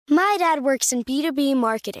My dad works in B2B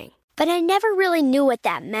marketing, but I never really knew what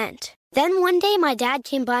that meant. Then one day my dad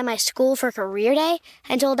came by my school for career day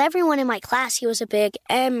and told everyone in my class he was a big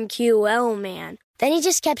MQL man. Then he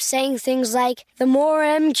just kept saying things like, the more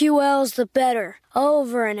MQLs, the better,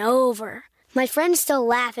 over and over. My friends still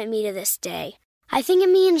laugh at me to this day. I think it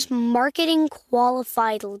means marketing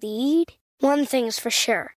qualified lead. One thing's for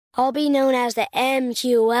sure, I'll be known as the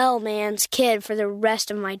MQL man's kid for the rest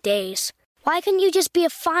of my days. Why couldn't you just be a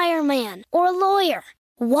fireman or a lawyer?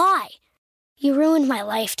 Why? You ruined my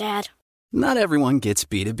life, Dad. Not everyone gets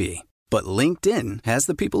B2B, but LinkedIn has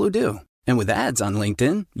the people who do. And with ads on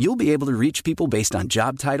LinkedIn, you'll be able to reach people based on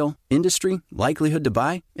job title, industry, likelihood to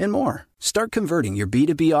buy, and more. Start converting your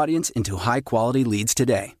B2B audience into high-quality leads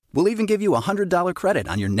today. We'll even give you a $100 credit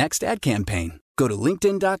on your next ad campaign. Go to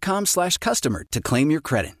linkedin.com/customer to claim your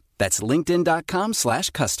credit. That's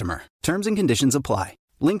linkedin.com/customer. Terms and conditions apply.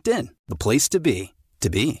 LinkedIn, the place to be, to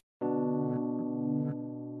be.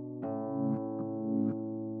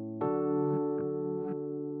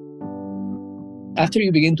 After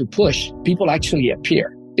you begin to push, people actually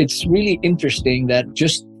appear. It's really interesting that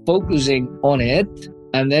just focusing on it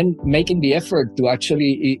and then making the effort to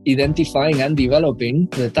actually identifying and developing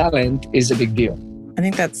the talent is a big deal. I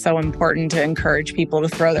think that's so important to encourage people to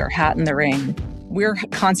throw their hat in the ring. We're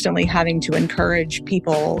constantly having to encourage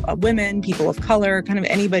people, women, people of color, kind of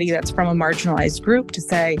anybody that's from a marginalized group to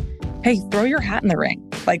say, hey, throw your hat in the ring.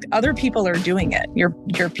 Like, other people are doing it. Your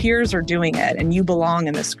peers are doing it, and you belong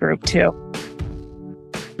in this group too.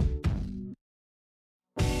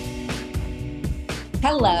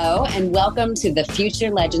 Hello, and welcome to the Future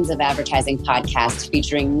Legends of Advertising podcast,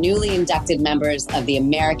 featuring newly inducted members of the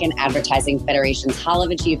American Advertising Federation's Hall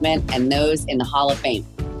of Achievement and those in the Hall of Fame.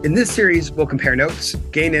 In this series, we'll compare notes,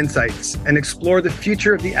 gain insights, and explore the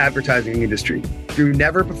future of the advertising industry through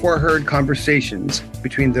never-before-heard conversations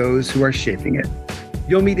between those who are shaping it.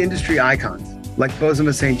 You'll meet industry icons like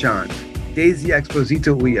Bozoma St. John, Daisy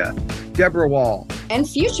Exposito Uya, Deborah Wall, and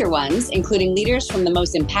future ones, including leaders from the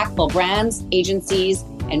most impactful brands, agencies,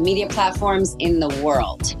 and media platforms in the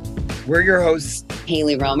world. We're your hosts,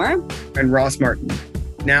 Haley Romer and Ross Martin.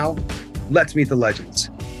 Now, let's meet the legends.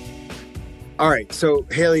 All right, so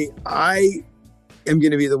Haley, I am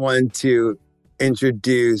going to be the one to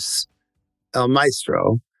introduce El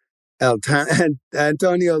Maestro,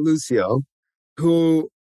 Antonio Lucio,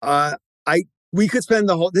 who we could spend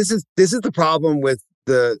the whole. This is the problem with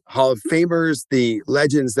the Hall of Famers, the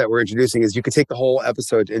legends that we're introducing, is you could take the whole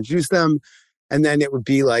episode to introduce them, and then it would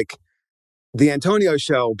be like the Antonio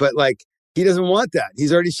show. But like, he doesn't want that.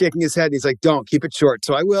 He's already shaking his head. He's like, don't, keep it short.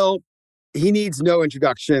 So I will. He needs no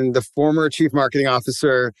introduction. The former chief marketing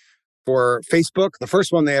officer for Facebook, the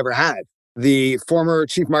first one they ever had, the former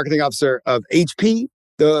chief marketing officer of HP,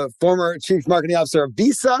 the former chief marketing officer of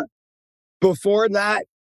Visa, before that,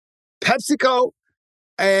 PepsiCo.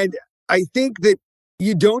 And I think that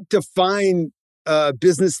you don't define a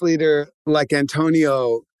business leader like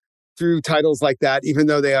Antonio through titles like that, even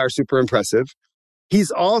though they are super impressive. He's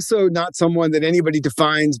also not someone that anybody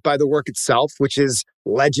defines by the work itself, which is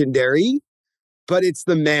legendary, but it's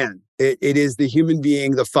the man. It is the human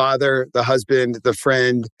being, the father, the husband, the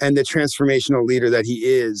friend, and the transformational leader that he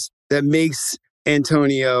is that makes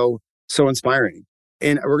Antonio so inspiring.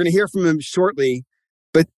 And we're going to hear from him shortly,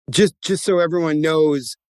 but just so everyone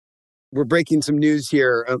knows, we're breaking some news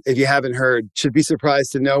here. If you haven't heard, should be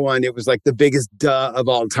surprised to no one. It was like the biggest duh of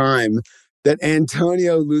all time that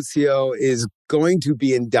Antonio Lucio is going to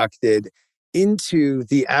be inducted into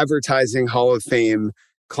the Advertising Hall of Fame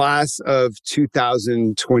class of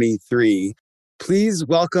 2023. Please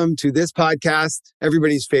welcome to this podcast,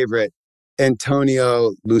 everybody's favorite,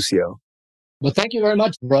 Antonio Lucio. Well, thank you very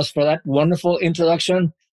much, Ross, for that wonderful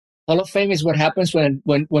introduction. Hall of Fame is what happens when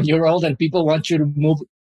you're old and people want you to move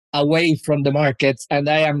away from the markets, and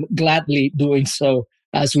I am gladly doing so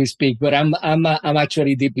as we speak. But I'm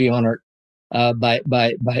actually deeply honored by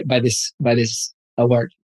this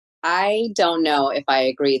award. I don't know if I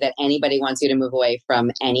agree that anybody wants you to move away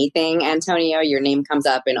from anything, Antonio. Your name comes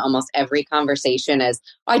up in almost every conversation as,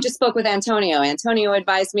 I just spoke with Antonio. Antonio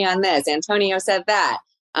advised me on this. Antonio said that.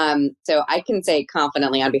 So I can say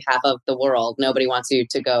confidently on behalf of the world, nobody wants you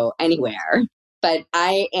to go anywhere. But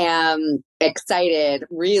I am excited,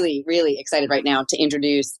 really, really excited right now to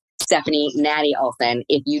introduce Stephanie Nadi Olson.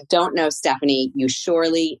 If you don't know Stephanie, you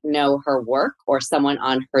surely know her work or someone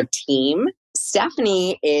on her team.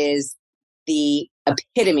 Stephanie is the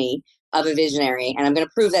epitome of a visionary, and I'm going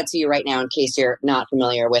to prove that to you right now in case you're not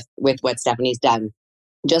familiar with what Stephanie's done.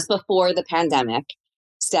 Just before the pandemic,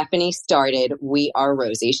 Stephanie started We Are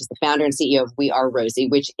Rosie. She's the founder and CEO of We Are Rosie,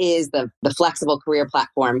 which is the flexible career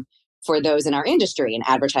platform for those in our industry in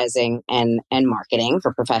advertising and marketing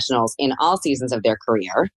for professionals in all seasons of their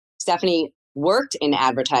career. Stephanie worked in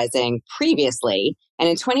advertising previously, and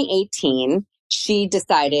in 2018, she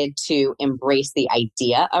decided to embrace the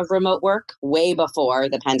idea of remote work way before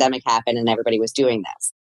the pandemic happened and everybody was doing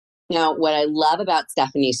this. Now, what I love about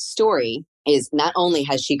Stephanie's story is not only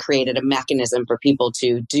has she created a mechanism for people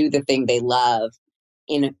to do the thing they love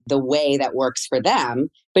in the way that works for them,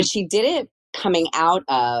 but she did it coming out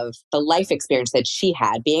of the life experience that she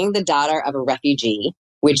had, being the daughter of a refugee,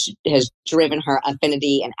 which has driven her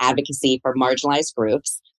affinity and advocacy for marginalized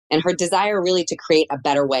groups, and her desire really to create a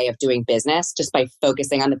better way of doing business just by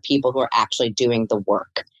focusing on the people who are actually doing the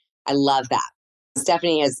work. I love that.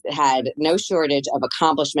 Stephanie has had no shortage of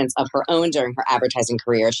accomplishments of her own during her advertising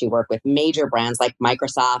career. She worked with major brands like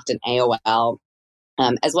Microsoft and AOL,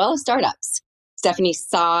 as well as startups. Stephanie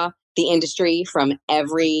saw the industry from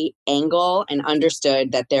every angle and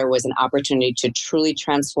understood that there was an opportunity to truly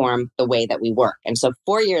transform the way that we work. And so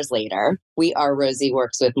 4 years later, We Are Rosie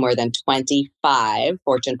works with more than 25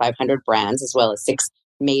 Fortune 500 brands, as well as 6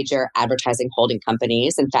 major advertising holding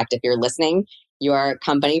companies. In fact, if you're listening, your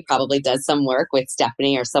company probably does some work with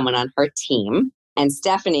Stephanie or someone on her team. And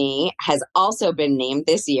Stephanie has also been named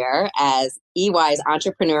this year as EY's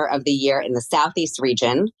Entrepreneur of the Year in the Southeast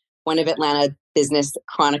region, one of Atlanta Business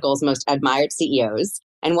Chronicle's most admired CEOs,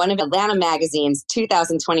 and one of Atlanta Magazine's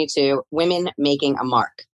 2022 Women Making a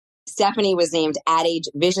Mark. Stephanie was named Ad Age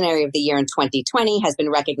Visionary of the Year in 2020, has been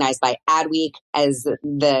recognized by Adweek as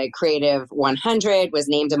the Creative 100, was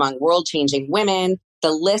named among world-changing women.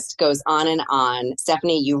 The list goes on and on.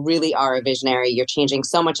 Stephanie, you really are a visionary. You're changing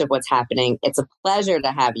so much of what's happening. It's a pleasure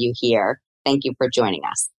to have you here. Thank you for joining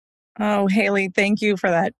us. Oh, Haley, thank you for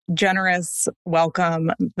that generous welcome.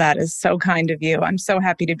 That is so kind of you. I'm so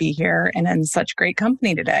happy to be here and in such great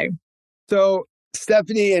company today. So,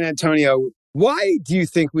 Stephanie and Antonio, why do you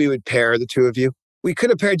think we would pair the two of you? We could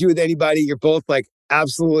have paired you with anybody. You're both like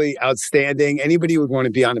absolutely outstanding. Anybody would want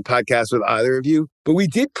to be on a podcast with either of you. But we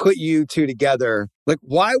did put you two together. Like,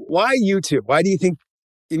 why you two? Why do you think,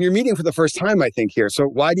 and you're meeting for the first time, I think, here. So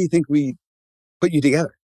why do you think we put you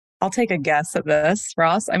together? I'll take a guess at this,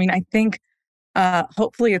 Ross. I mean, I think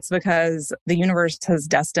hopefully it's because the universe has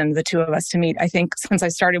destined the two of us to meet. I think since I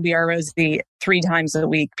started We Are Rosie 3 times a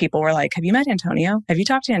week, people were like, have you met Antonio? Have you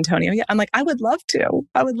talked to Antonio yet? I'm like, I would love to.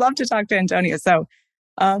 I would love to talk to Antonio. So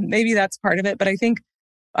maybe that's part of it. But I think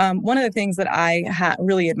one of the things that I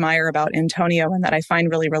really admire about Antonio and that I find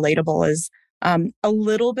really relatable is a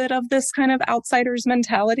little bit of this kind of outsider's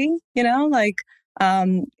mentality, you know, like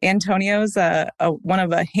Antonio's one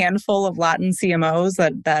of a handful of Latin CMOs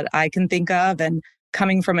that I can think of. And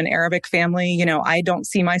coming from an Arabic family, you know, I don't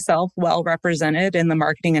see myself well represented in the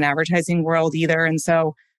marketing and advertising world either. And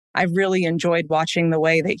so I've really enjoyed watching the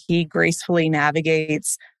way that he gracefully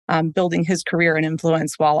navigates building his career and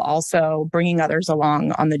influence while also bringing others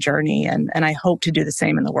along on the journey. And I hope to do the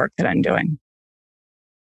same in the work that I'm doing.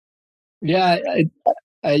 Yeah,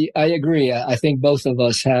 I agree. I think both of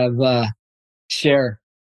us have share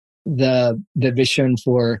the vision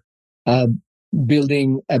for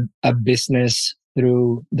building a business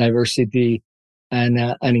through diversity and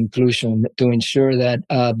inclusion to ensure that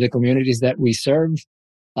the communities that we serve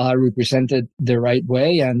are represented the right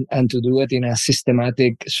way and to do it in a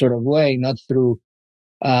systematic sort of way, not through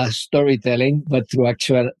storytelling, but through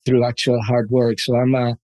actual hard work. So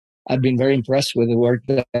I've been very impressed with the work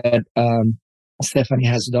that Stephanie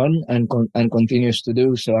has done and continues to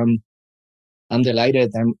do. So I'm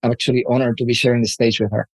delighted. I'm actually honored to be sharing the stage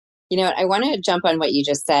with her. You know, I want to jump on what you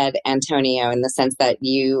just said, Antonio, in the sense that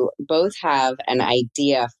you both have an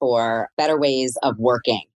idea for better ways of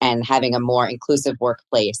working and having a more inclusive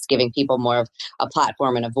workplace, giving people more of a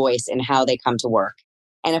platform and a voice in how they come to work.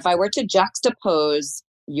 And if I were to juxtapose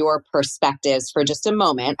your perspectives for just a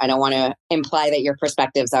moment, I don't want to imply that your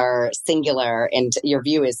perspectives are singular and your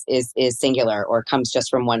view is singular or comes just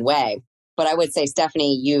from one way. But I would say,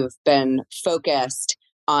 Stephanie, you've been focused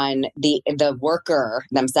on the worker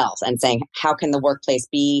themselves and saying, how can the workplace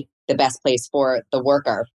be the best place for the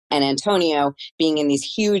worker? And Antonio, being in these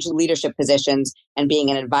huge leadership positions and being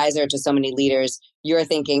an advisor to so many leaders, you're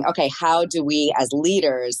thinking, okay, how do we as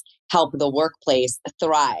leaders help the workplace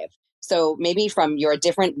thrive? So maybe from your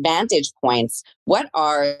different vantage points, what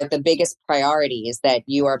are the biggest priorities that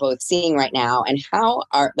you are both seeing right now? And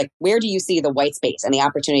where do you see the white space and the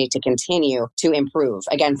opportunity to continue to improve,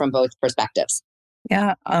 again, from both perspectives?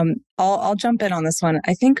 Yeah, I'll jump in on this one.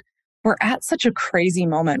 I think we're at such a crazy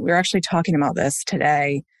moment. We were actually talking about this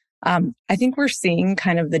today. I think we're seeing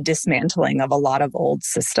kind of the dismantling of a lot of old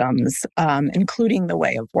systems, including the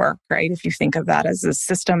way of work, right? If you think of that as a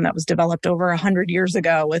system that was developed over 100 years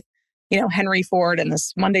ago with, Henry Ford and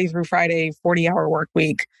this Monday through Friday 40-hour work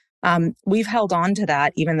week, we've held on to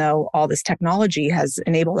that, even though all this technology has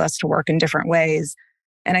enabled us to work in different ways.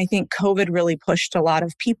 And I think COVID really pushed a lot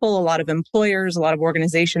of people, a lot of employers, a lot of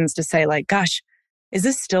organizations to say like, gosh, is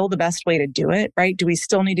this still the best way to do it, right? Do we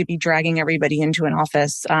still need to be dragging everybody into an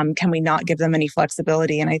office? Can we not give them any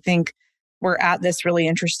flexibility? And I think we're at this really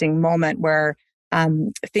interesting moment where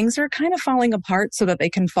things are kind of falling apart so that they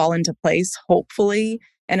can fall into place, hopefully,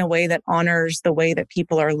 in a way that honors the way that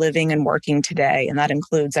people are living and working today. And that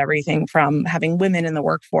includes everything from having women in the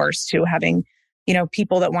workforce to having,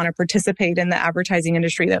 people that want to participate in the advertising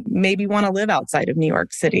industry that maybe want to live outside of New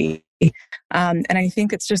York City. And I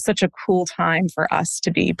think it's just such a cool time for us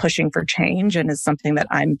to be pushing for change, and is something that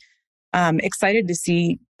I'm excited to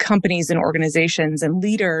see companies and organizations and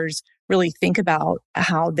leaders really think about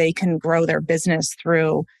how they can grow their business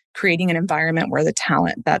through creating an environment where the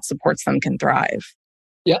talent that supports them can thrive.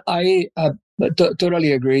 Yeah, I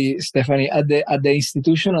totally agree, Stephanie. At the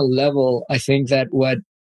institutional level, I think that what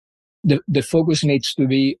the focus needs to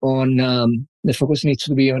be on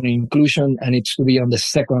inclusion, and needs to be on the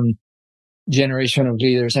second generation of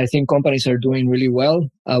leaders. I think companies are doing really well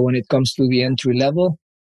when it comes to the entry level.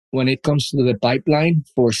 When it comes to the pipeline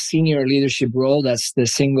for senior leadership role, that's the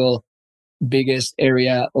single biggest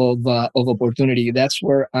area of opportunity. That's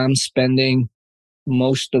where I'm spending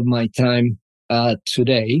most of my time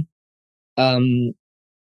today. And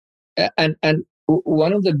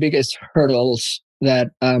one of the biggest hurdles that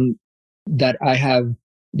I have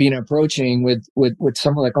been approaching with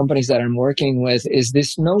some of the companies that I'm working with is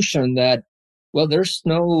this notion that, well, there's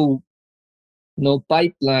no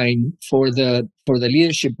pipeline for the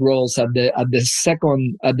leadership roles at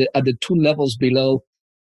the two levels below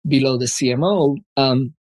the CMO.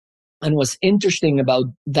 And what's interesting about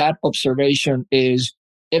that observation is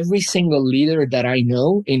every single leader that I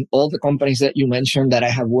know in all the companies that you mentioned that I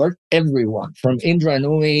have worked, everyone from Indra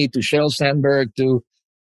Nooyi to Sheryl Sandberg to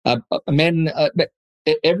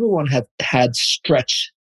everyone had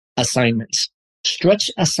stretch assignments. Stretch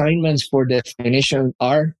assignments, for definition,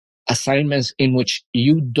 are assignments in which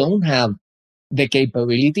you don't have the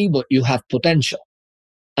capability, but you have potential.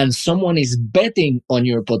 And someone is betting on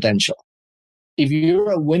your potential. If you're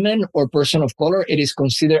a woman or person of color, it is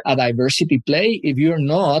considered a diversity play. If you're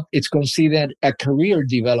not, it's considered a career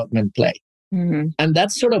development play. Mm-hmm. And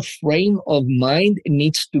that sort of frame of mind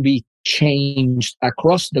needs to be changed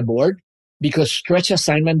across the board, because stretch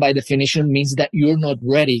assignment by definition means that you're not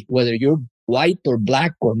ready, whether you're white or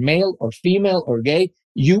black or male or female or gay,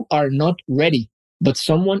 you are not ready, but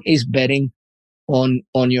someone is betting on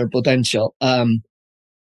your potential.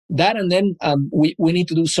 That, and then we need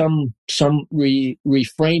to do some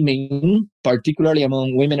reframing, particularly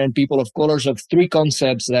among women and people of colors, of three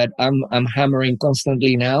concepts that I'm hammering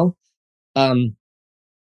constantly now: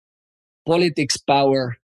 politics,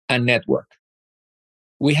 power, and network.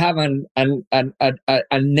 We have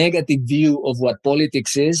a negative view of what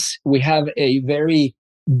politics is. We have a very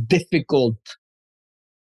difficult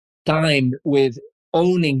time with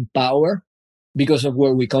owning power because of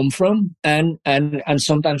where we come from, and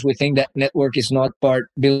sometimes we think that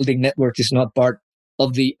building network is not part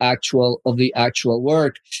of the actual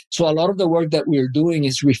work. So a lot of the work that we're doing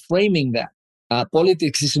is reframing that.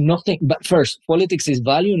 Politics is nothing but, first, politics is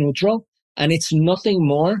value neutral, and it's nothing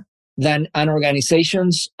more than an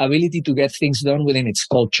organization's ability to get things done within its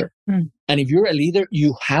culture. And if you're a leader,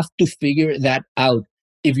 you have to figure that out.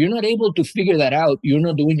 If you're not able to figure that out, you're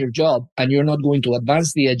not doing your job, and you're not going to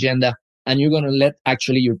advance the agenda, and you're going to let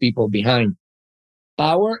actually your people behind.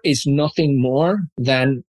 Power is nothing more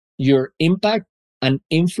than your impact and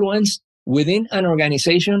influence within an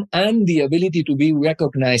organization and the ability to be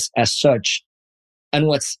recognized as such. And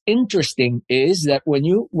what's interesting is that when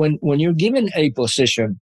you're given a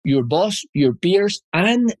position, your boss, your peers,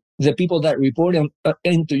 and the people that report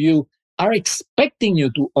into you are expecting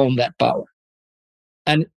you to own that power.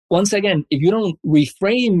 And once again, if you don't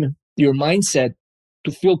reframe your mindset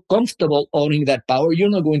to feel comfortable owning that power, you're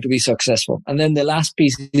not going to be successful. And then the last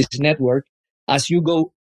piece is network. As you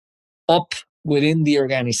go up within the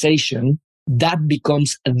organization, that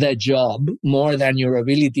becomes the job more than your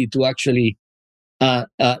ability to actually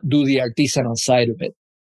do the artisanal side of it.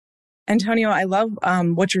 Antonio, I love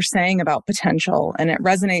what you're saying about potential, and it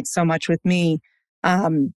resonates so much with me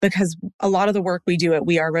because a lot of the work we do at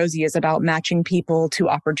We Are Rosie is about matching people to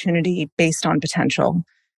opportunity based on potential.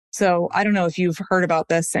 So I don't know if you've heard about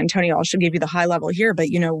this, Antonio. I should give you the high level here, but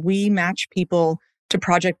we match people to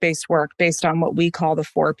project-based work based on what we call the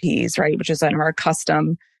 4Ps, right? Which is our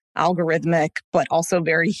custom, algorithmic, but also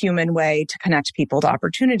very human way to connect people to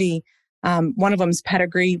opportunity. One of them is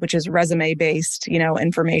pedigree, which is resume-based,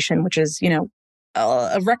 information, which is,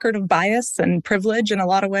 a record of bias and privilege in a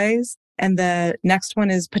lot of ways. And the next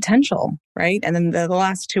one is potential, right? And then the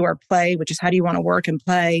last two are play, which is how do you want to work and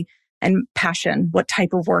play, and passion, what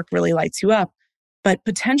type of work really lights you up. But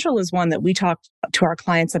potential is one that we talk to our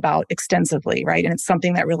clients about extensively, right? And it's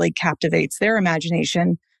something that really captivates their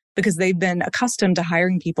imagination because they've been accustomed to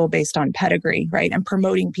hiring people based on pedigree, right? And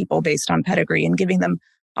promoting people based on pedigree and giving them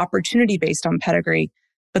opportunity based on pedigree.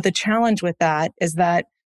 But the challenge with that is that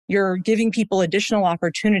you're giving people additional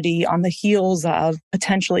opportunity on the heels of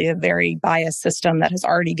potentially a very biased system that has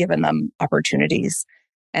already given them opportunities.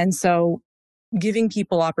 And so giving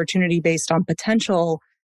people opportunity based on potential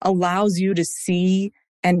allows you to see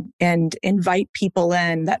and invite people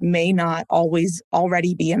in that may not always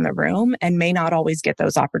already be in the room and may not always get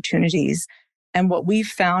those opportunities. And what we've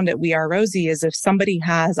found at We Are Rosie is if somebody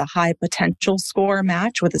has a high potential score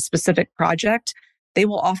match with a specific project, they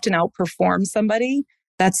will often outperform somebody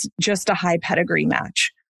that's just a high pedigree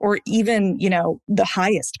match, or even, the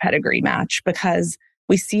highest pedigree match, because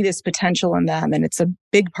we see this potential in them. And it's a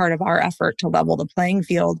big part of our effort to level the playing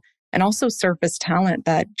field and also surface talent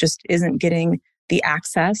that just isn't getting the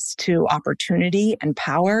access to opportunity and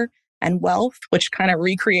power and wealth, which kind of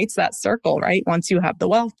recreates that circle, right? Once you have the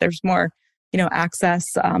wealth, there's more,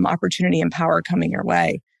 access, opportunity and power coming your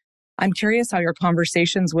way. I'm curious how your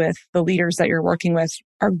conversations with the leaders that you're working with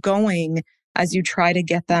are going as you try to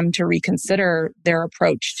get them to reconsider their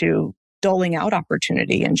approach to doling out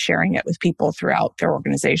opportunity and sharing it with people throughout their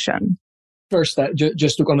organization. First,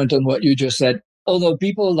 just to comment on what you just said, although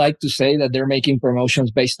people like to say that they're making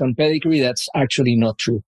promotions based on pedigree, that's actually not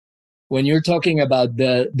true. When you're talking about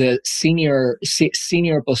the senior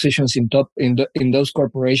positions in those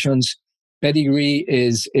corporations, pedigree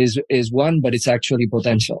is one, but it's actually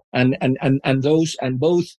potential, and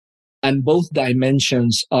both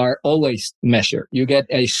dimensions are always measured. You get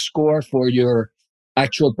a score for your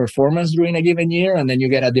actual performance during a given year, and then you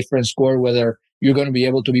get a different score whether you're going to be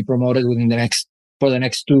able to be promoted for the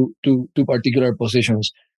next two particular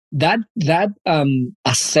positions. That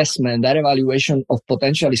assessment, that evaluation of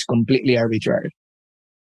potential is completely arbitrary.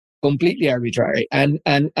 And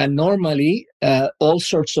normally, all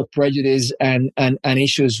sorts of prejudice and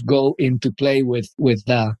issues go into play with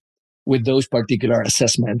those particular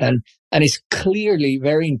assessment. And it's clearly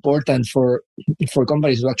very important for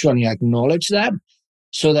companies to actually acknowledge that,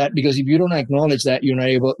 so that, because if you don't acknowledge that, you're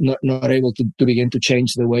not able to begin to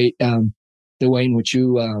change the way in which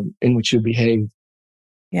you behave.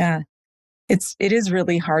 Yeah. It is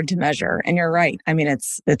really hard to measure. And you're right. I mean,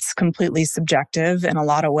 it's completely subjective in a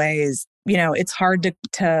lot of ways. It's hard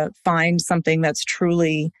to find something that's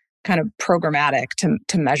truly kind of programmatic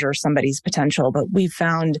to measure somebody's potential. But we've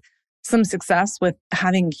found some success with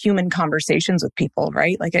having human conversations with people,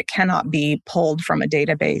 right? Like it cannot be pulled from a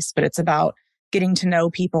database, but it's about getting to know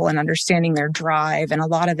people and understanding their drive. And a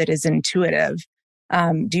lot of it is intuitive.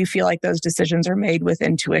 Do you feel like those decisions are made with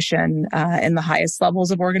intuition in the highest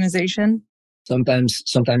levels of organization? Sometimes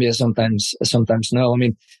yes, sometimes no. I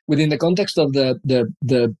mean, within the context of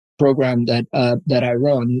the program that I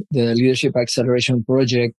run, the Leadership Acceleration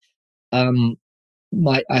Project,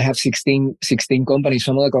 I have 16 companies.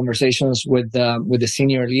 Some of the conversations with the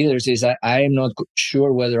senior leaders is I am not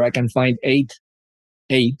sure whether I can find eight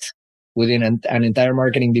within an entire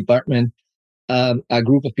marketing department, a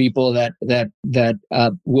group of people that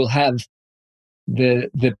will have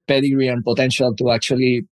the pedigree and potential to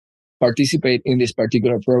actually participate in this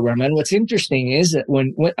particular program. And what's interesting is that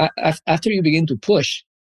when after you begin to push,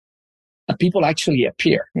 people actually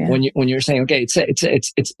appear. Yeah. When you're saying, okay,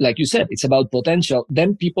 it's like you said, it's about potential.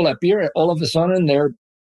 Then people appear. All of a sudden,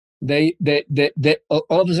 they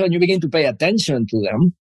all of a sudden you begin to pay attention to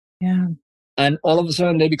them. Yeah. And all of a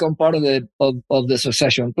sudden they become part of the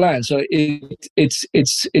succession plan. So it's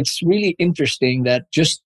really interesting that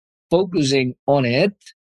just focusing on it,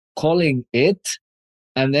 calling it,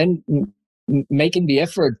 and then making the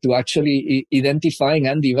effort to actually identifying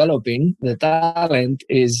and developing the talent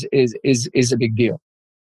is a big deal.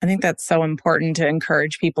 I think that's so important to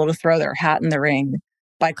encourage people to throw their hat in the ring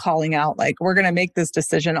by calling out, like, we're going to make this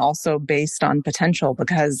decision also based on potential,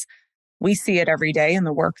 because we see it every day in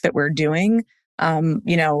the work that we're doing. An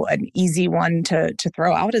easy one to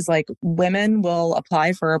throw out is like women will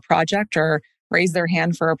apply for a project or raise their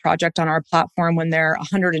hand for a project on our platform when they're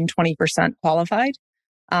 120% qualified.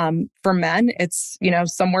 For men, it's,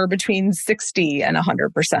 somewhere between 60 and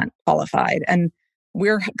 100% qualified. And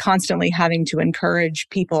we're constantly having to encourage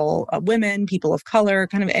people, women, people of color,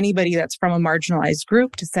 kind of anybody that's from a marginalized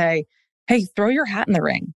group to say, hey, throw your hat in the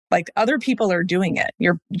ring. Like other people are doing it.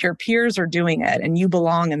 Your peers are doing it and you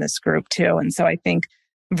belong in this group too. And so I think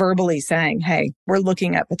verbally saying, hey, we're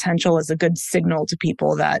looking at potential as a good signal to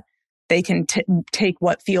people that they can take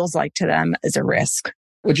what feels like to them as a risk.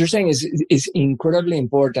 What you're saying is incredibly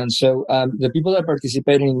important. So the people that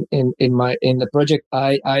participate in the project,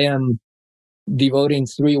 I am devoting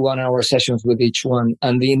 3 1-hour sessions with each one,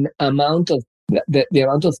 and the amount of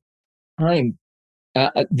time,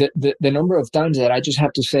 the number of times that I just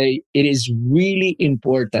have to say it is really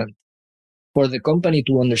important for the company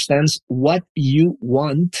to understand what you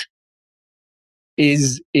want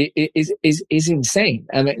is insane.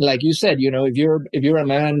 I mean, like you said, if you're a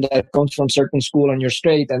man that comes from certain school and you're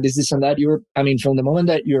straight and this and that, from the moment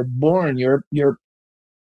that you're born,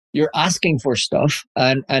 you're asking for stuff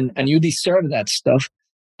and you deserve that stuff.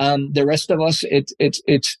 The rest of us,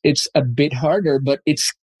 it's a bit harder, but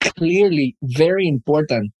it's clearly very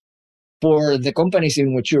important for the companies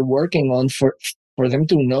in which you're working on for them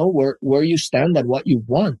to know where you stand and what you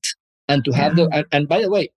want, and to have and by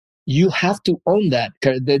the way, you have to own that.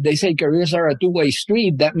 They say careers are a two-way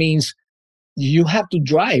street. That means you have to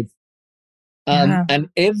drive. And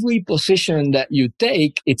every position that you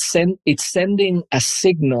take, it's sending a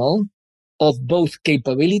signal of both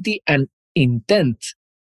capability and intent.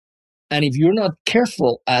 And if you're not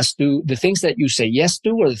careful as to the things that you say yes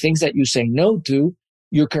to or the things that you say no to,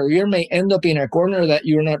 your career may end up in a corner that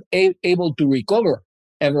you're not able to recover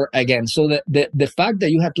ever again. So the fact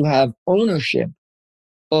that you have to have ownership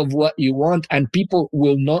of what you want, and people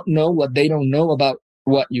will not know what they don't know about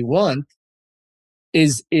what you want,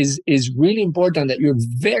 is really important. That you're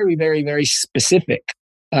very, very, very specific,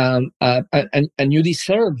 and you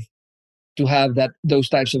deserve to have those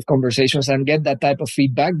types of conversations and get that type of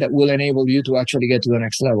feedback that will enable you to actually get to the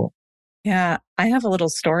next level. Yeah, I have a little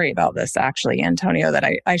story about this actually, Antonio, that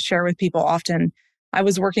I share with people often. I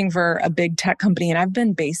was working for a big tech company and I've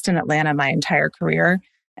been based in Atlanta my entire career.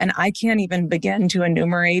 And I can't even begin to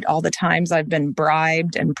enumerate all the times I've been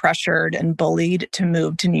bribed and pressured and bullied to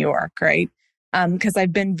move to New York, right? Because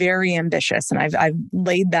I've been very ambitious and I've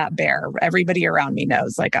laid that bare. Everybody around me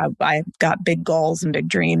knows, like I've got big goals and big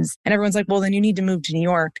dreams. And everyone's like, well, then you need to move to New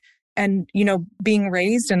York. And, being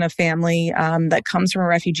raised in a family that comes from a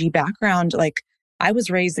refugee background, like I was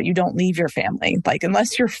raised that you don't leave your family. Like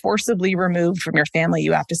unless you're forcibly removed from your family,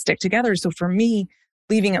 you have to stick together. So for me,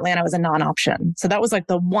 leaving Atlanta was a non-option. So that was like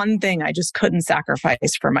the one thing I just couldn't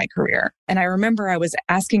sacrifice for my career. And I remember I was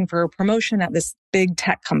asking for a promotion at this big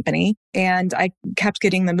tech company and I kept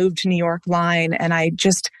getting the move to New York line. And I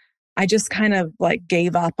just kind of like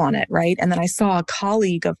gave up on it. Right. And then I saw a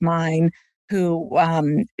colleague of mine who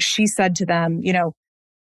she said to them,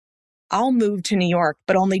 I'll move to New York,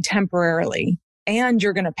 but only temporarily. And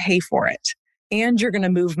you're going to pay for it. And you're going to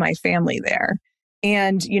move my family there.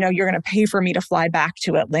 And, you're going to pay for me to fly back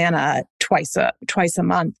to Atlanta twice a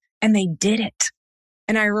month. And they did it.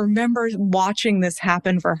 And I remember watching this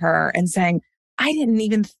happen for her and saying, I didn't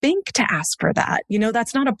even think to ask for that.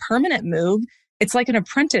 That's not a permanent move. It's like an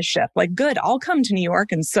apprenticeship. Like, good, I'll come to New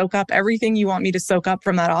York and soak up everything you want me to soak up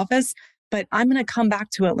from that office. But I'm going to come back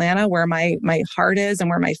to Atlanta where my heart is and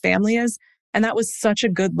where my family is. And that was such a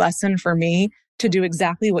good lesson for me to do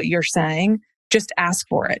exactly what you're saying. Just ask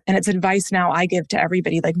for it. And it's advice now I give to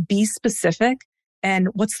everybody, like be specific. And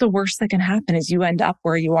what's the worst that can happen is you end up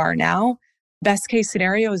where you are now. Best case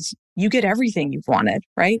scenario is you get everything you've wanted,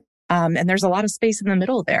 right? And there's a lot of space in the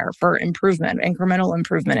middle there for improvement, incremental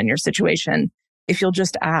improvement in your situation, if you'll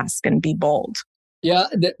just ask and be bold. Yeah,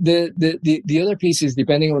 the other piece is,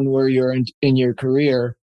 depending on where you're in your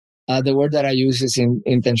career, the word that I use is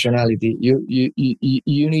intentionality.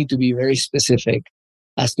 You need to be very specific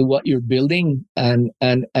as to what you're building and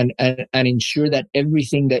ensure that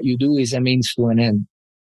everything that you do is a means to an end.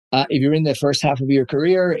 If you're in the first half of your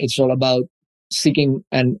career, it's all about seeking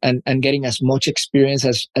and getting as much experience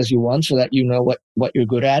as you want, so that you know what you're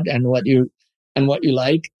good at and what you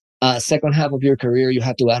like. Second half of your career, you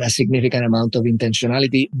have to add a significant amount of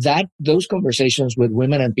intentionality. Those conversations with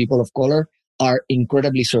women and people of color are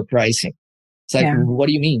incredibly surprising. It's like, What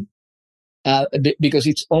do you mean? Because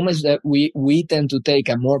it's almost that we tend to take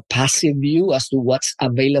a more passive view as to what's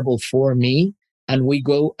available for me, and we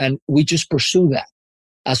go and we just pursue that,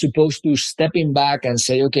 as opposed to stepping back and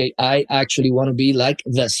say, okay, I actually want to be like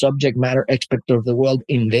the subject matter expert of the world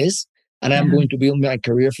in this, and I'm going to build my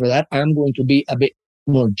career for that. I'm going to be a bit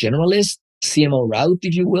more generalist, CMO route,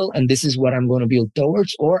 if you will, and this is what I'm going to build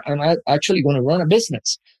towards, or I'm actually going to run a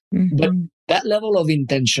business. But that level of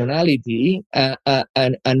intentionality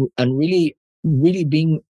and really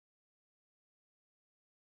being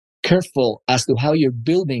careful as to how you're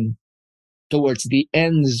building towards the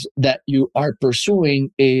ends that you are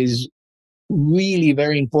pursuing is really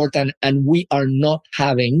very important. And we are not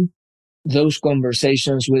having those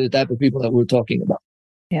conversations with the type of people that we're talking about.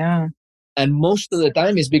 Yeah. And most of the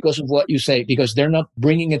time is because of what you say, because they're not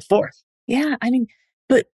bringing it forth. Yeah. I mean,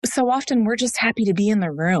 but so often we're just happy to be in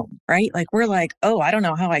the room, right? Like we're like, oh, I don't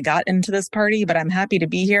know how I got into this party, but I'm happy to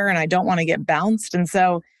be here and I don't want to get bounced. And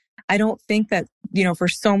so I don't think that, for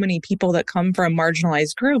so many people that come from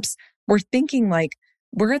marginalized groups, we're thinking like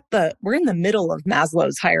we're in the middle of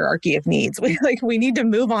Maslow's hierarchy of needs. We need to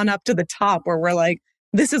move on up to the top where we're like,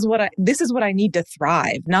 this is what I need to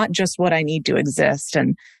thrive, not just what I need to exist.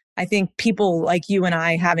 And I think people like you and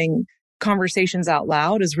I having conversations out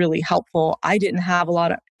loud is really helpful. I didn't have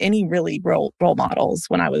any really role models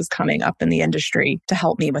when I was coming up in the industry to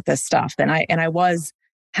help me with this stuff. And I was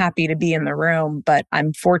happy to be in the room, but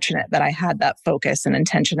I'm fortunate that I had that focus and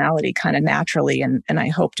intentionality kind of naturally. And I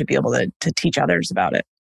hope to be able to teach others about it.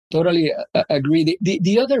 Totally agree.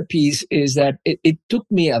 The other piece is that it took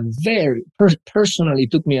me personally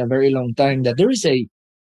took me a very long time that there's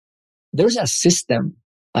a system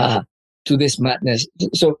to this madness.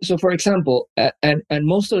 So for example, and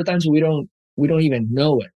most of the times we don't even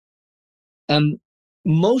know it.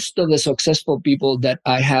 Most of the successful people that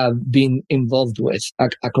I have been involved with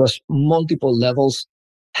across multiple levels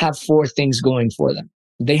have 4 things going for them.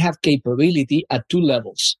 They have capability at 2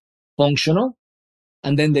 levels: functional,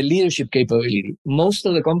 and then the leadership capability. Most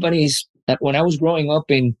of the companies that when I was growing up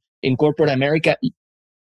in corporate America,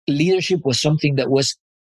 leadership was something that was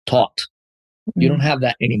taught. You don't have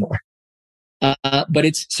that anymore. But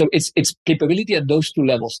it's capability at those 2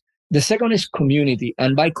 levels. The second is community.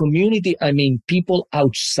 And by community, I mean people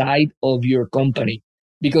outside of your company.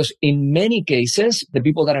 Because in many cases, the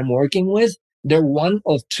people that I'm working with, they're one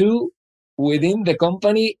of 2 within the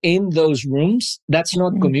company in those rooms. That's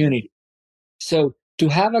not community. So to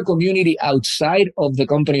have a community outside of the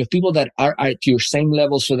company of people that are at your same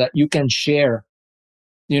level so that you can share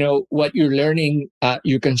what you're learning,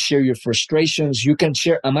 you can share your frustrations, you can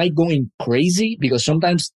share, am I going crazy? Because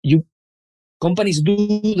sometimes companies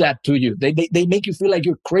do that to you. They make you feel like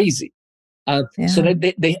you're crazy. So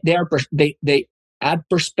that they add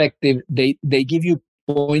perspective, they give you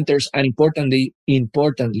pointers, and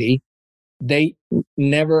importantly, they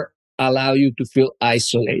never allow you to feel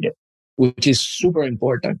isolated, which is super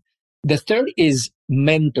important. The third is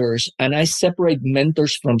mentors, and I separate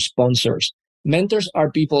mentors from sponsors. Mentors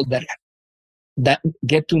are people that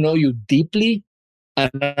get to know you deeply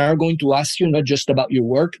and are going to ask you not just about your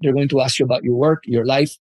work. They're going to ask you about your work, your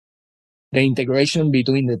life, the integration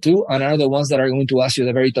between the 2, and are the ones that are going to ask you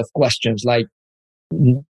the very tough questions like,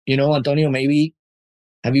 Antonio, maybe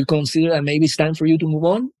have you considered that maybe it's time for you to move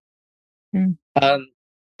on?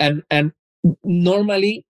 And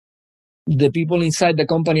normally the people inside the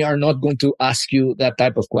company are not going to ask you that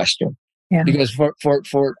type of question. Yeah. Because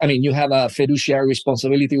you have a fiduciary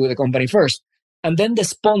responsibility with the company first. And then the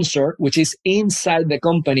sponsor, which is inside the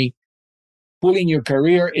company, pulling your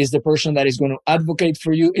career, is the person that is going to advocate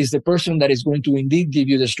for you, is the person that is going to indeed give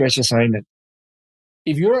you the stretch assignment.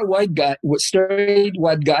 If you're a straight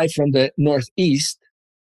white guy from the Northeast,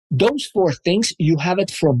 those 4 things, you have it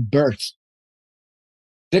from birth.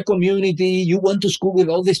 The community, you went to school with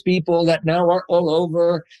all these people that now are all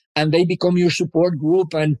over and they become your support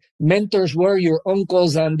group, and mentors were your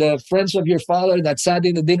uncles and the friends of your father that sat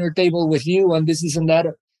in the dinner table with you and this and that.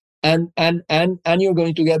 And you're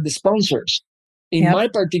going to get the sponsors. In my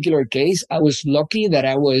particular case, I was lucky that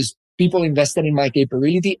people invested in my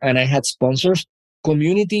capability and I had sponsors.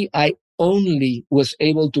 Community, I only was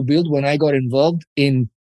able to build when I got involved in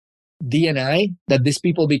D&I, that these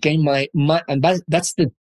people became my and that's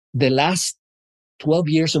the last 12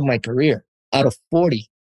 years of my career out of 40.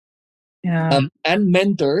 Yeah. And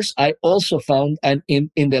mentors, I also found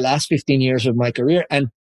in the last 15 years of my career. And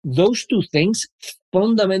those 2 things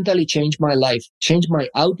fundamentally changed my life, changed my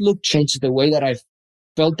outlook, changed the way that I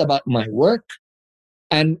felt about my work.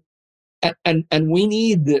 And we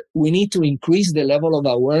need to increase the level of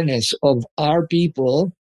awareness of our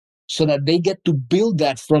people so that they get to build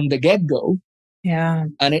that from the get-go. Yeah.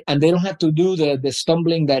 And they don't have to do the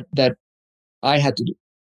stumbling that I had to do.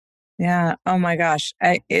 Yeah. Oh my gosh.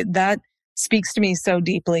 That speaks to me so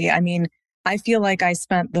deeply. I mean, I feel like I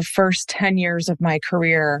spent the first 10 years of my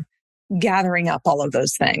career gathering up all of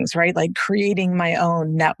those things, right? Like creating my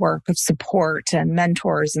own network of support and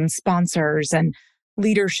mentors and sponsors and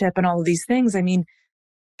leadership and all of these things. I mean,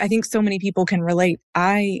 I think so many people can relate.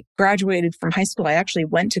 I graduated from high school. I actually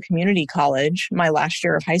went to community college my last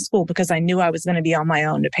year of high school because I knew I was going to be on my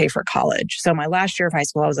own to pay for college. So my last year of high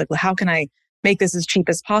school, I was like, well, how can I make this as cheap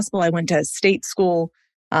as possible? I went to state school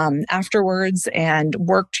afterwards and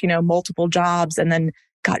worked, multiple jobs, and then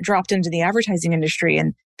got dropped into the advertising industry.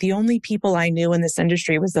 And the only people I knew in this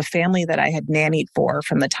industry was the family that I had nannied for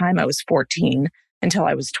from the time I was 14 until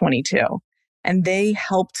I was 22. And they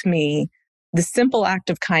helped me. The simple act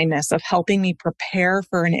of kindness of helping me prepare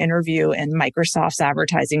for an interview in Microsoft's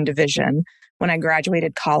advertising division when I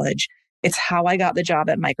graduated college. It's how I got the job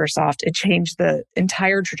at Microsoft. It changed the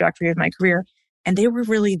entire trajectory of my career. And they were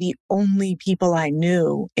really the only people I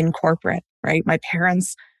knew in corporate, right? My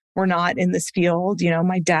parents were not in this field.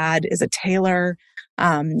 My dad is a tailor.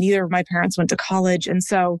 Neither of my parents went to college. And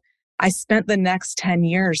so I spent the next 10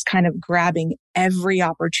 years kind of grabbing every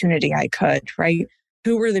opportunity I could, right?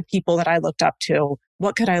 Who were the people that I looked up to?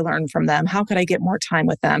 What could I learn from them? How could I get more time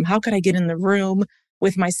with them? How could I get in the room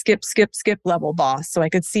with my skip level boss so I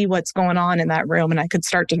could see what's going on in that room and I could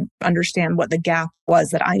start to understand what the gap was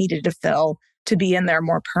that I needed to fill to be in there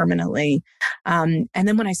more permanently. And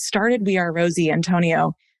then when I started We Are Rosie,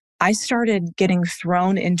 Antonio, I started getting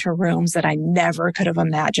thrown into rooms that I never could have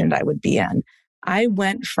imagined I would be in. I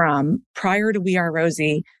went from, prior to We Are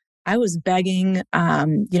Rosie, I was begging,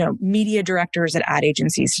 media directors at ad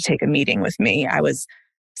agencies to take a meeting with me. I was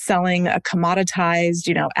selling a commoditized,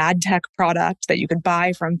 ad tech product that you could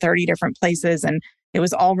buy from 30 different places. And it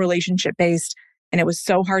was all relationship based. And it was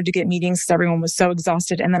so hard to get meetings because everyone was so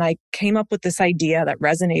exhausted. And then I came up with this idea that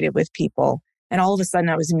resonated with people. And all of a sudden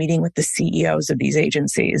I was meeting with the CEOs of these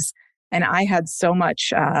agencies. And I had so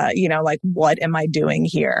much, what am I doing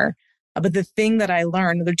here? But the thing that I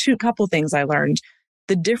learned, there are couple things I learned.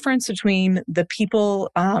 The difference between the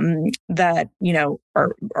people that,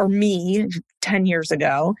 are me 10 years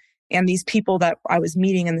ago and these people that I was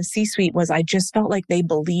meeting in the C-suite was I just felt like they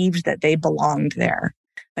believed that they belonged there.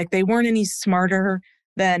 Like they weren't any smarter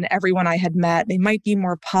than everyone I had met. They might be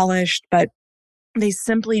more polished, but they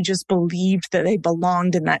simply just believed that they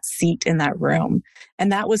belonged in that seat in that room.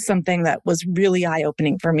 And that was something that was really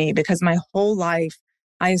eye-opening for me because my whole life,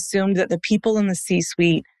 I assumed that the people in the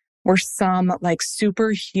C-suite were some like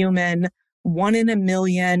superhuman, 1 in a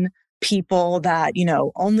million people that,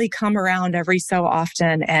 only come around every so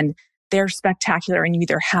often and they're spectacular and you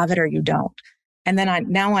either have it or you don't. And then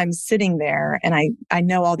now I'm sitting there and I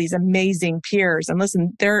know all these amazing peers and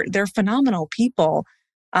listen, they're phenomenal people.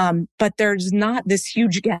 But there's not this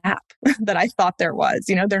huge gap that I thought there was.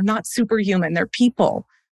 They're not superhuman. They're people.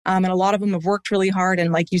 And a lot of them have worked really hard.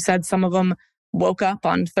 And like you said, some of them woke up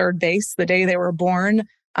on third base the day they were born.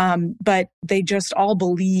 But they just all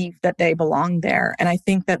believe that they belong there. And I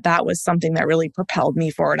think that was something that really propelled me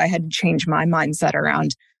forward. I had to change my mindset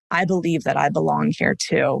around, I believe that I belong here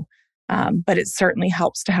too. But it certainly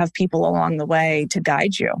helps to have people along the way to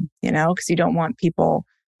guide you, because you don't want people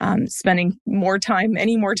spending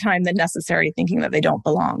any more time than necessary thinking that they don't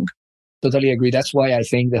belong. Totally agree. That's why I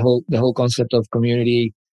think the whole concept of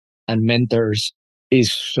community and mentors is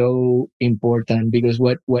so important, because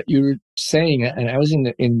what you're saying, and I was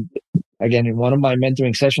in one of my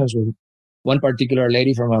mentoring sessions with one particular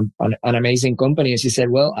lady from an amazing company, and she said,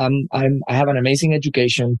 "Well, I have an amazing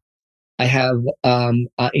education. I have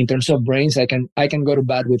in terms of brains, I can go to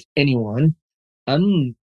bat with anyone.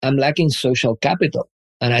 I'm lacking social capital."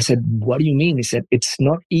 And I said, "What do you mean?" He said, "It's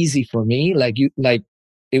not easy for me. Like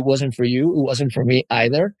it wasn't for you. It wasn't for me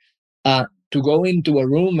either. To go into a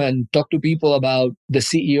room and talk to people about the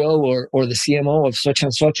CEO or the CMO of such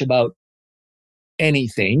and such about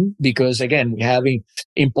anything, because again, we're having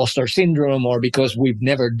imposter syndrome, or because we've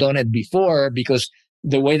never done it before, because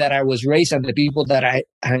the way that I was raised and the people that I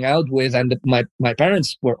hang out with and my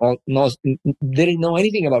parents were didn't know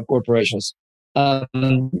anything about corporations.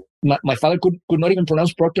 My father could not even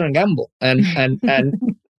pronounce Procter and Gamble,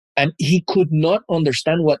 and he could not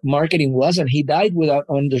understand what marketing was, and he died without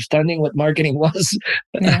understanding what marketing was.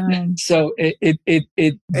 Yeah. So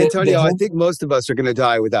Antonio, I think most of us are going to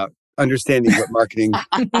die without understanding what marketing.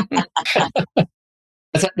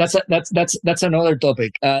 That's another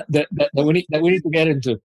topic that we need to get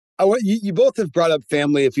into. You both have brought up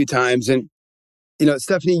family a few times, and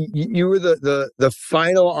Stephanie, you were the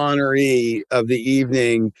final honoree of the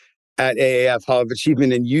evening at AAF Hall of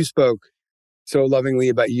Achievement, and you spoke so lovingly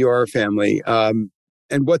about your family and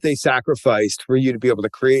what they sacrificed for you to be able to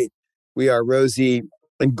create We Are Rosie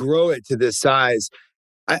and grow it to this size.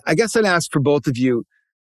 I guess I'd ask for both of you.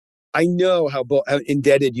 I know how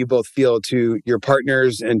indebted you both feel to your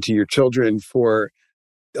partners and to your children for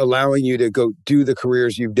allowing you to go do the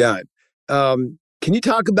careers you've done. Can you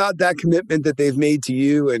talk about that commitment that they've made to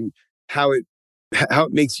you and how it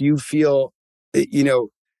makes you feel,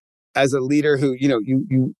 as a leader who,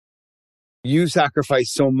 you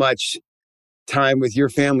sacrifice so much time with your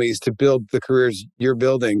families to build the careers you're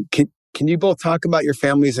building. Can you both talk about your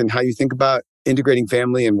families and how you think about integrating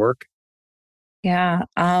family and work? Yeah.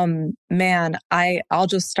 Man, I'll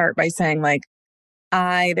just start by saying like,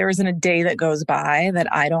 there isn't a day that goes by that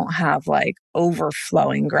I don't have like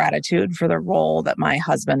overflowing gratitude for the role that my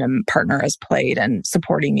husband and partner has played in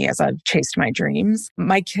supporting me as I've chased my dreams.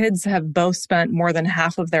 My kids have both spent more than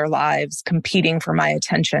half of their lives competing for my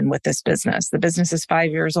attention with this business. The business is 5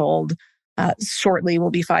 years old. Shortly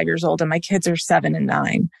will be 5 years old, and my kids are 7 and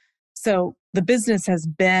 9. So the business has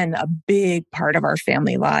been a big part of our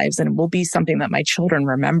family lives and will be something that my children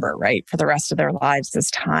remember, right, for the rest of their lives this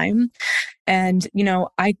time. And,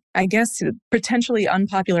 I guess potentially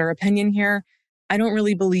unpopular opinion here. I don't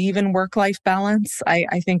really believe in work-life balance.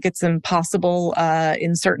 I think it's impossible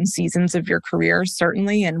in certain seasons of your career,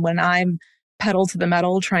 certainly. And when I'm pedal to the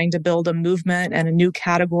metal trying to build a movement and a new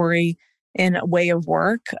category in a way of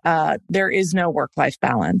work, there is no work-life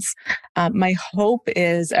balance. My hope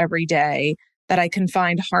is every day that I can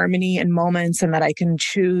find harmony in moments and that I can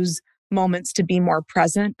choose moments to be more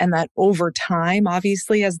present, and that over time,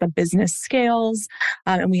 obviously, as the business scales,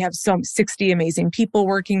 and we have 60 amazing people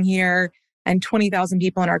working here and 20,000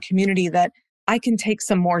 people in our community, that I can take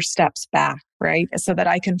some more steps back, right? So that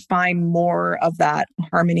I can find more of that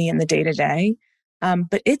harmony in the day to day.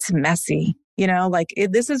 But it's messy,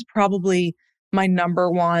 this is probably my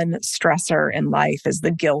number one stressor in life is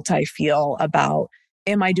the guilt I feel about,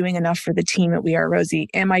 am I doing enough for the team at We Are Rosie?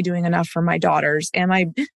 Am I doing enough for my daughters? Am I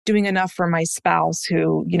doing enough for my spouse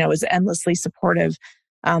who, is endlessly supportive?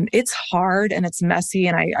 It's hard and it's messy.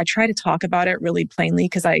 And I try to talk about it really plainly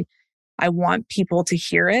because I want people to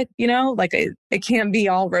hear it, it can't be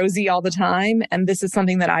all rosy all the time. And this is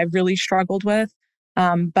something that I've really struggled with.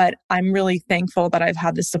 But I'm really thankful that I've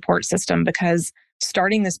had this support system, because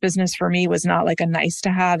starting this business for me was not like a nice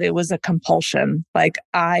to have. It was a compulsion. Like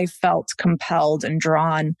I felt compelled and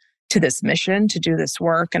drawn to this mission to do this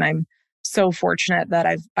work. And I'm so fortunate that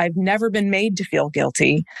I've never been made to feel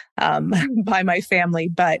guilty by my family,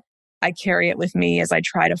 but I carry it with me as I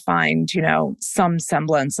try to find, some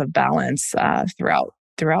semblance of balance throughout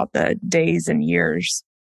the days and years.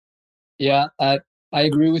 Yeah, I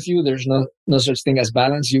agree with you. There's no such thing as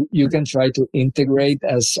balance. You can try to integrate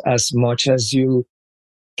as much as you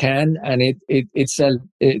can, and it's a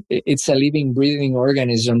living, breathing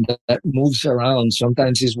organism that moves around.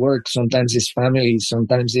 Sometimes it's work, sometimes it's family,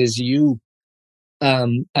 sometimes it's you,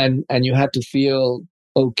 and you have to feel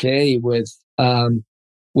okay with all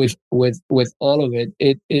of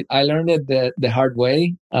it. I learned it the hard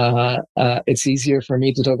way. It's easier for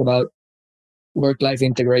me to talk about work-life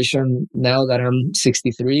integration now that I'm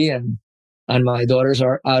 63 and my daughters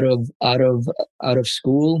are out of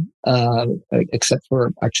school, except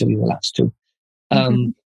for actually the last two.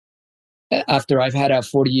 After I've had a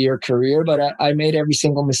 40-year career, but I made every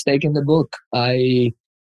single mistake in the book. I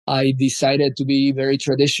decided to be very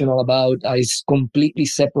traditional I completely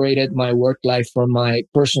separated my work life from my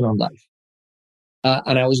personal life.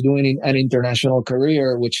 And I was doing an international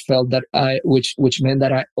career, which meant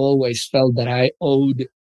that I always felt that I owed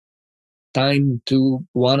time to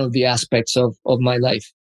one of the aspects of my life,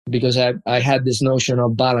 because I had this notion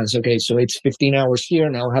of balance. Okay, so it's 15 hours here.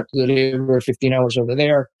 Now I have to deliver 15 hours over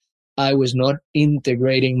there. I was not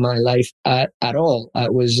integrating my life at all. I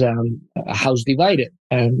was a house divided.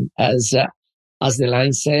 And as the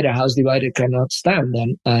line said, a house divided cannot stand.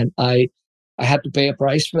 And I had to pay a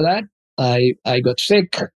price for that. I got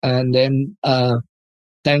sick, and then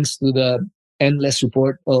thanks to the endless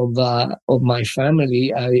support of my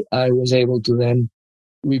family, I was able to then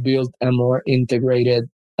rebuild a more integrated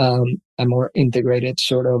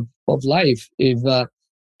sort of life.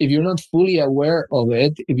 If you're not fully aware of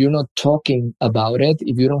it, if you're not talking about it,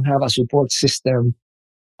 if you don't have a support system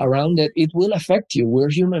around it, it will affect you.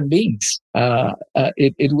 We're human beings.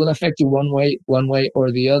 It will affect you one way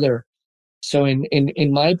or the other. So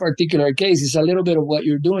in my particular case, it's a little bit of what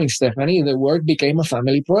you're doing, Stephanie. The work became a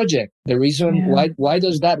family project. The reason why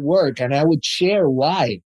does that work? And I would share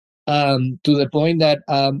why, to the point that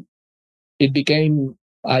it became,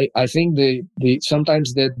 I think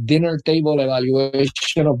sometimes the dinner table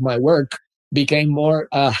evaluation of my work became more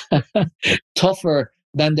tougher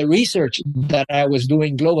than the research that I was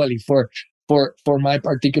doing globally for my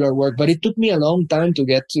particular work. But it took me a long time to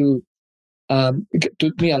get to. It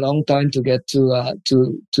took me a long time to get to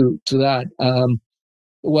that.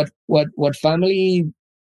 What family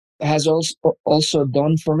has also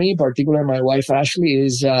done for me, particularly my wife Ashley,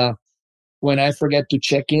 is when I forget to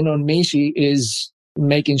check in on me, she is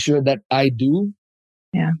making sure that I do.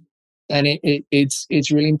 Yeah. And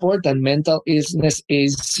it's really important. Mental illness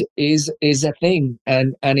is a thing,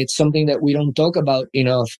 and it's something that we don't talk about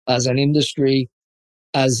enough as an industry,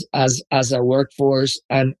 as a workforce.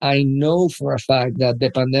 And I know for a fact that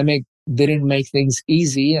the pandemic didn't make things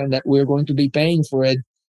easy, and that we're going to be paying for it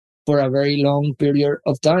for a very long period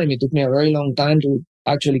of time. It took me a very long time to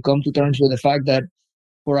actually come to terms with the fact that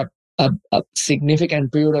for a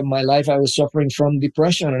significant period of my life, I was suffering from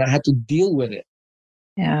depression, and I had to deal with it.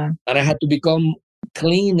 Yeah. And I had to become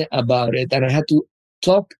clean about it, and I had to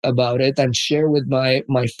talk about it and share with my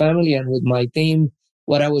family and with my team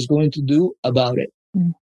what I was going to do about it.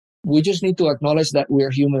 Mm. We just need to acknowledge that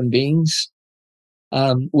we're human beings.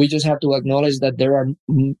 We just have to acknowledge that there are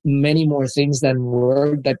many more things than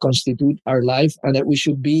work that constitute our life, and that we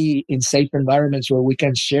should be in safe environments where we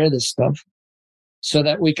can share this stuff so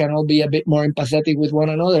that we can all be a bit more empathetic with one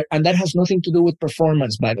another. And that has nothing to do with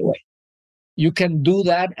performance, by the way. You can do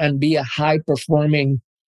that and be a high-performing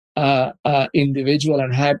individual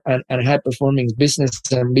and high-performing business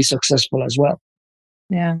and be successful as well.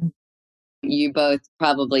 Yeah. You both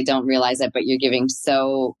probably don't realize it, but you're giving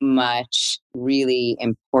so much really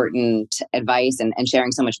important advice and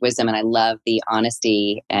sharing so much wisdom. And I love the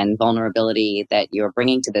honesty and vulnerability that you're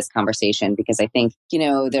bringing to this conversation, because I think,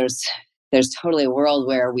 there's totally a world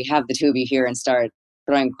where we have the two of you here and start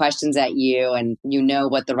throwing questions at you, and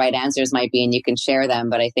what the right answers might be and you can share them.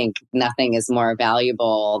 But I think nothing is more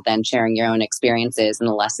valuable than sharing your own experiences and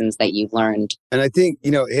the lessons that you've learned. And I think,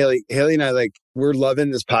 Haley and I, we're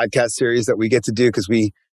loving this podcast series that we get to do, because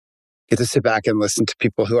we get to sit back and listen to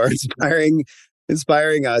people who are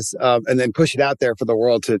inspiring us, and then push it out there for the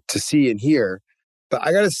world to see and hear. But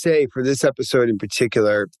I got to say, for this episode in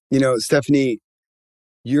particular, Stephanie,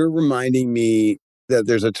 you're reminding me that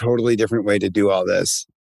there's a totally different way to do all this.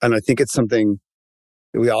 And I think it's something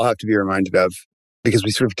that we all have to be reminded of, because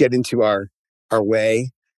we sort of get into our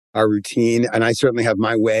way, our routine. And I certainly have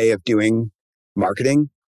my way of doing marketing.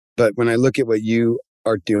 But when I look at what you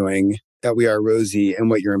are doing at We Are Rosie and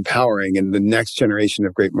what you're empowering and the next generation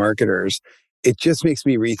of great marketers, it just makes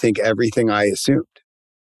me rethink everything I assumed.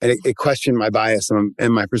 And it questioned my bias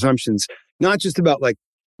and my presumptions, not just about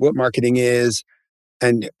what marketing is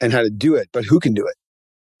and how to do it, but who can do it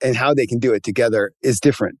and how they can do it together is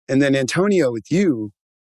different. And then Antonio, with you,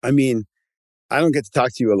 I mean, I don't get to talk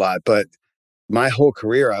to you a lot, but my whole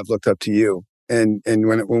career, I've looked up to you. And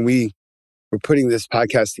when we were putting this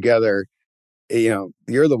podcast together,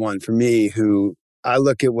 you're the one for me who I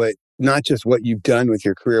look at not just what you've done with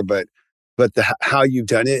your career, but how you've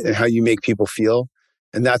done it and how you make people feel.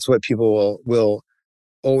 And that's what people will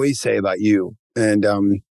always say about you. And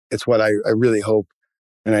it's what I really hope,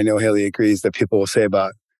 and I know Haley agrees, that people will say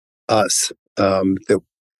about us, that,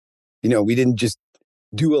 we didn't just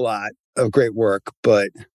do a lot of great work, but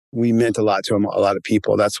we meant a lot to a lot of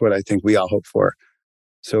people. That's what I think we all hope for.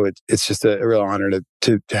 So it's just a real honor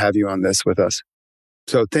to have you on this with us.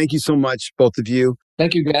 So thank you so much, both of you.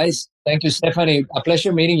 Thank you, guys. Thank you, Stephanie. A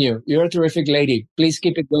pleasure meeting you. You're a terrific lady. Please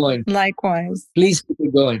keep it going. Likewise. Please keep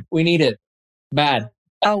it going. We need it. Bad.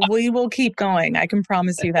 Oh, we will keep going. I can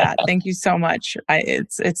promise you that. Thank you so much.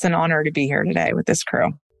 It's an honor to be here today with this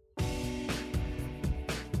crew.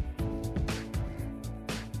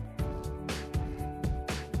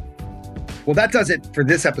 Well, that does it for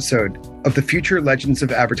this episode of the Future Legends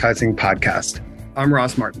of Advertising podcast. I'm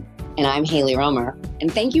Ross Martin. And I'm Haley Romer.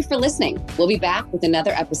 And thank you for listening. We'll be back with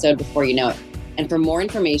another episode before you know it. And for more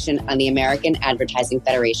information on the American Advertising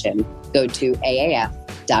Federation, go to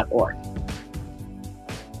aaf.org.